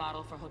 standard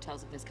model for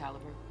hotels of this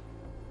caliber.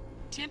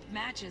 Temp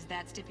matches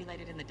that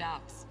stipulated in the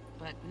docs,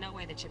 but no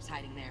way the chip's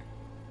hiding there.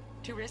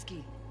 Too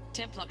risky.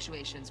 Temp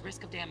fluctuations,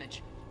 risk of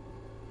damage.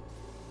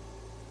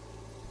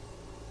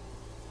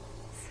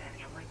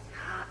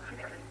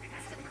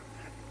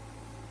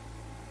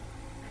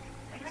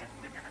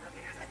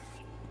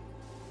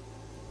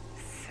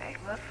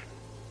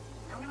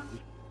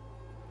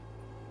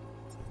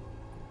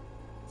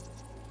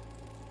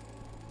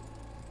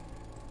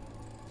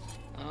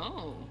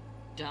 Oh,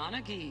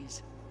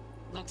 Donaghys.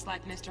 Looks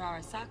like Mr.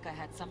 Arasaka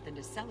had something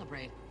to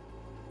celebrate.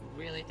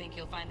 Really think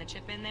you'll find the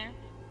chip in there?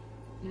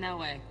 No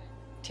way.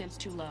 Temp's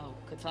too low.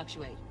 Could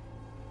fluctuate.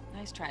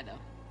 Nice try, though.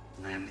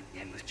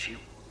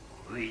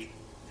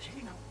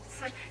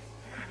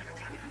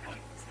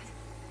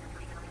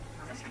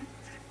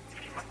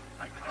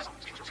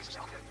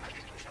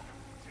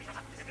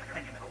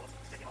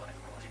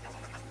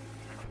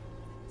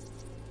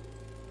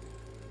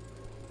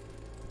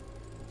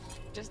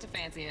 Just a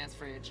fancy-ass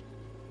fridge.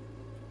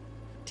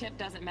 Tip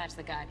doesn't match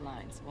the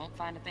guidelines. Won't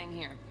find a thing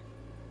here.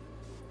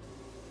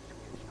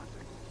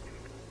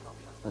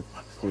 Let's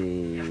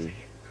see.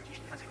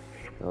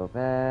 Go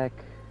back.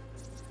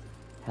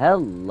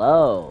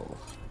 Hello.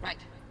 Right.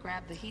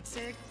 Grab the heat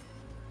sig.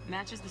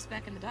 Matches the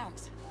spec in the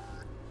docs.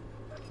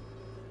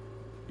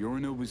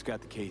 Yorinobu's got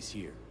the case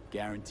here.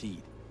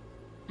 Guaranteed.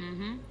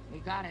 We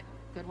got it.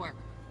 Good work.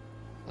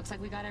 Looks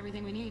like we got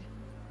everything we need.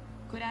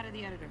 Quit out of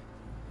the editor.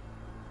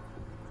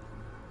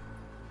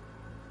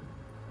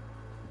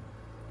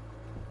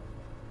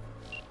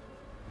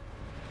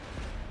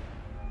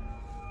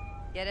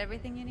 Get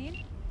everything you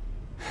need?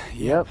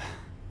 Yep.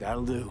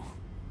 That'll do.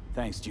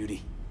 Thanks,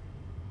 Judy.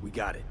 We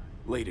got it.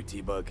 Later,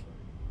 T-Bug.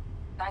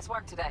 Nice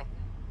work today.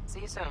 See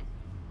you soon.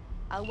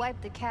 I'll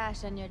wipe the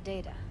cache on your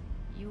data.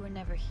 You were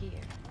never here.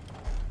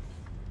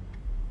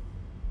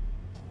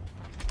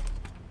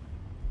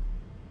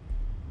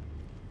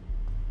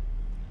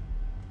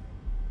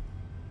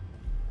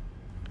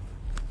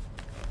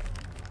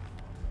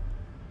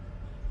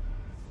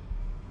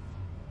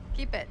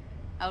 Keep it.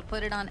 I'll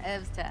put it on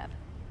Ev's tab.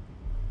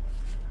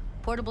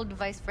 Portable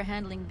device for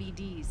handling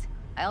BDs.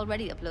 I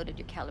already uploaded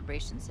your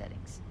calibration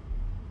settings.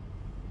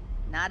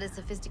 Not as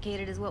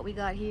sophisticated as what we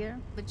got here,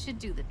 but should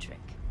do the trick.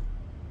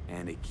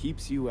 And it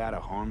keeps you out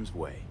of harm's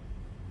way.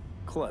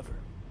 Clever.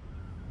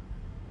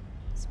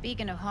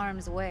 Speaking of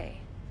harm's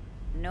way,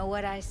 know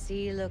what I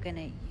see looking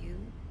at you?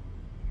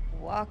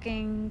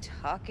 Walking,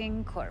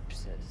 talking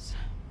corpses.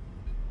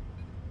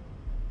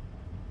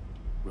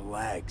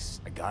 Relax.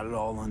 I got it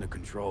all under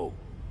control.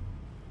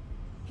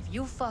 If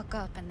you fuck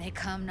up and they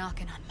come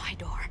knocking on my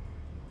door,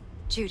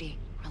 Judy,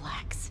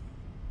 relax.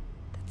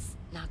 That's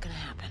not gonna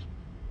happen.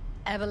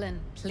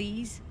 Evelyn,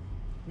 please.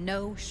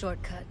 No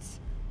shortcuts.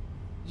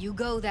 You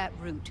go that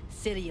route,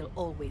 City'll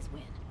always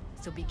win.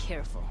 So be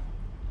careful.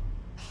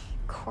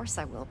 Of course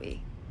I will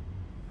be.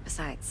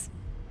 Besides,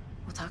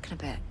 we'll talk in a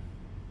bit.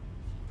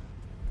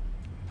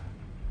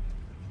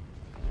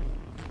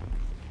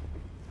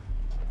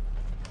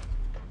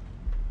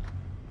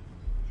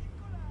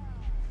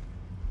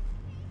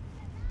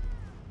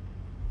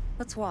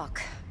 Let's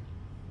walk.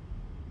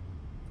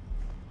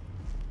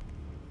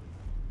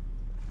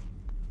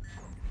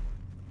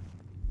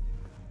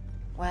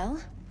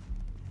 Well,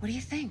 what do you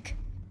think?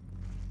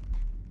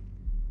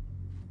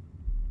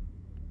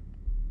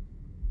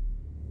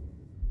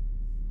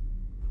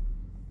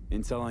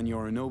 Intel on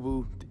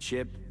Yorinobu, the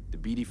chip, the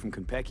BD from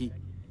Konpeki.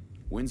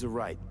 Winds are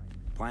right.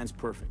 Plan's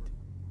perfect.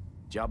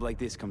 Job like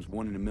this comes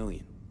 1 in a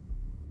million.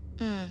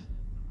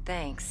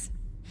 Thanks.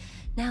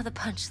 Now the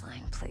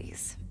punchline,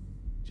 please.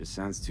 Just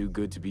sounds too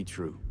good to be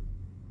true.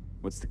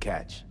 What's the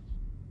catch?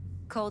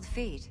 Cold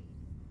feet.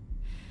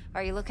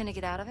 Are you looking to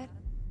get out of it?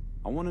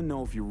 I want to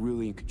know if you're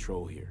really in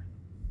control here.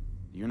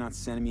 You're not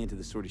sending me into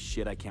the sort of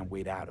shit I can't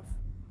wait out of.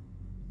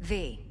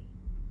 V,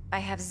 I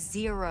have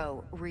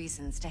 0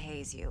 reasons to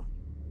haze you.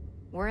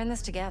 We're in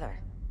this together.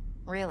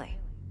 Really.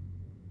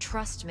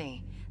 Trust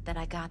me that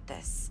I got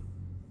this.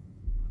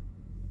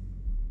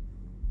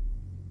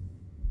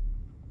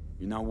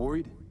 You're not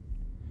worried?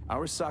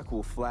 Arasaka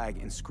will flag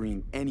and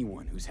screen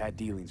anyone who's had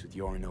dealings with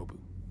Yorinobu.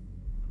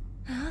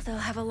 Oh, they'll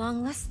have a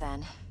long list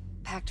then.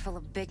 Packed full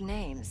of big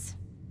names.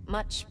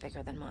 Much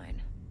bigger than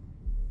mine.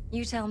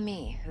 You tell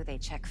me who they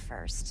check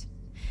first.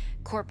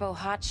 Corpo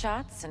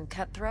hotshots and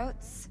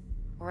cutthroats?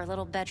 Or a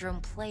little bedroom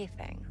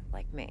plaything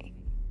like me?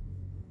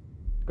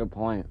 Good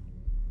point.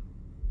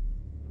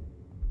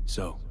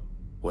 So,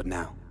 what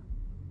now?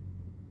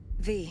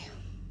 V,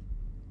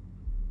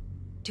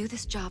 do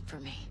this job for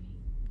me.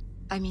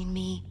 I mean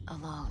me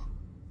alone.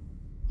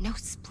 No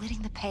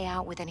splitting the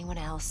payout with anyone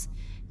else.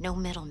 No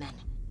middlemen.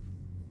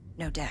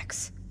 No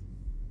Dex.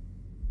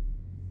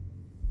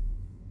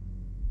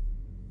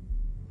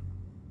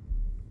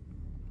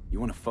 You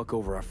want to fuck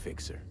over our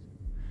fixer?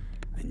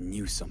 I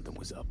knew something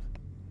was up.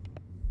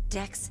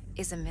 Dex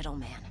is a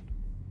middleman.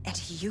 And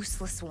a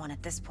useless one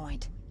at this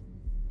point.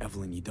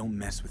 Evelyn, you don't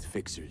mess with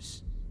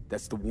fixers.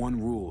 That's the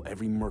one rule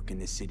every merc in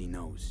this city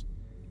knows.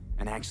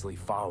 And actually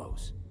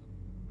follows.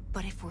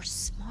 But if we're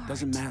smart...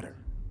 Doesn't matter.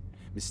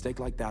 Mistake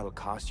like that'll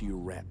cost you your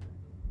rep.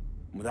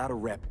 And without a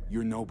rep,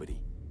 you're nobody.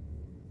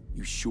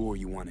 You sure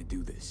you want to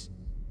do this?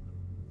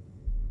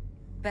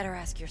 Better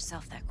ask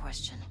yourself that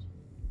question.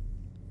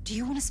 Do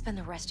you want to spend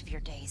the rest of your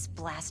days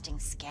blasting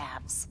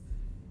scabs?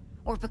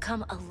 Or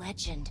become a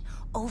legend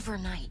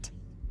overnight?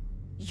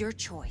 Your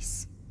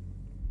choice.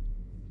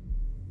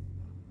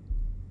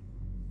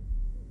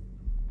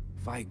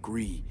 If I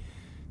agree,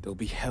 there'll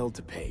be hell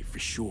to pay, for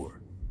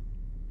sure.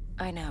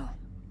 I know.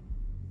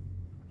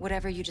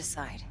 Whatever you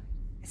decide,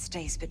 it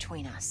stays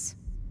between us.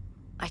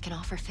 I can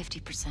offer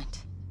 50%.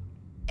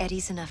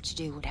 Eddie's enough to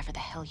do whatever the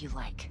hell you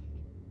like.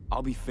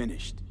 I'll be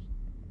finished.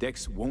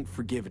 Dex won't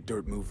forgive a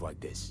dirt move like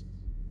this.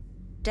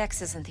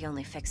 Dex isn't the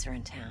only fixer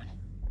in town.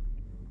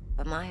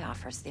 But my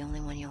offer's the only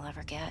one you'll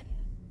ever get.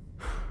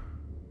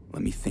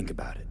 Let me think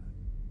about it.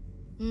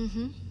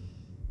 Mm-hmm.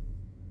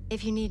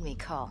 If you need me,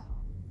 call.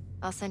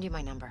 I'll send you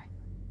my number.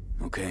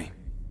 Okay.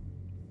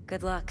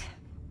 Good luck.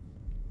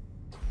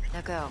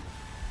 Now go.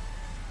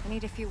 I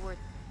need a few words.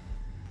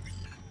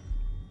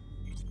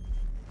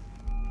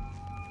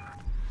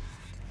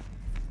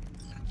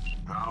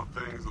 How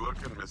things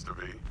looking, Mr.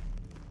 V?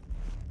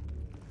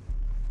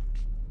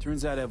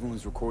 Turns out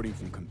Evelyn's recording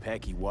from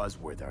Konpeki was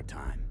worth our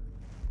time.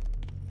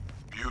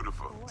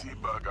 Beautiful.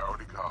 T-Bug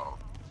already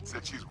called.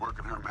 Said she's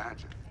working her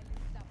magic.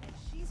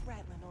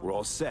 We're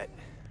all set.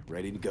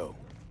 Ready to go.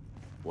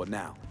 What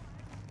now?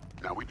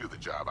 Now we do the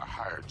job I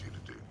hired you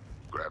to do.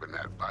 Grabbing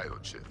that vital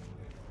chip.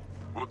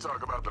 We'll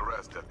talk about the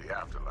rest at the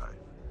afterlife.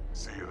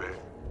 See you there.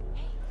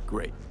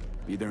 Great.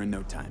 Be there in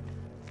no time.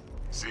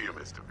 See you,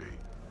 Mr. V.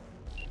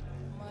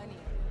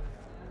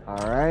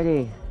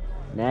 Alrighty.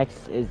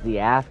 Next is the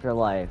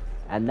afterlife.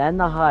 And then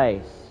the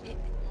heist.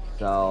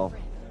 So...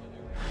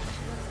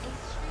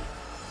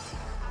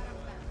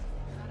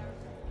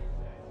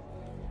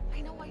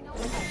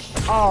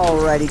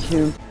 Alrighty,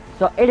 tune.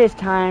 So it is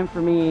time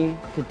for me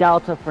to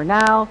Delta for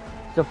now.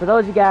 So for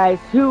those of you guys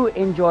who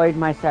enjoyed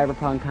my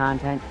Cyberpunk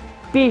content,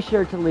 be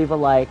sure to leave a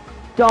like.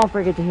 Don't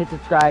forget to hit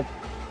subscribe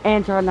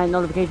and turn on that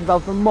notification bell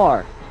for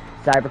more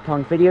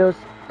Cyberpunk videos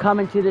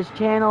coming to this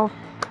channel.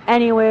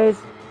 Anyways,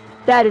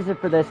 that is it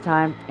for this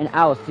time, and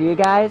I will see you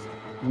guys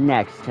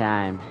next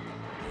time.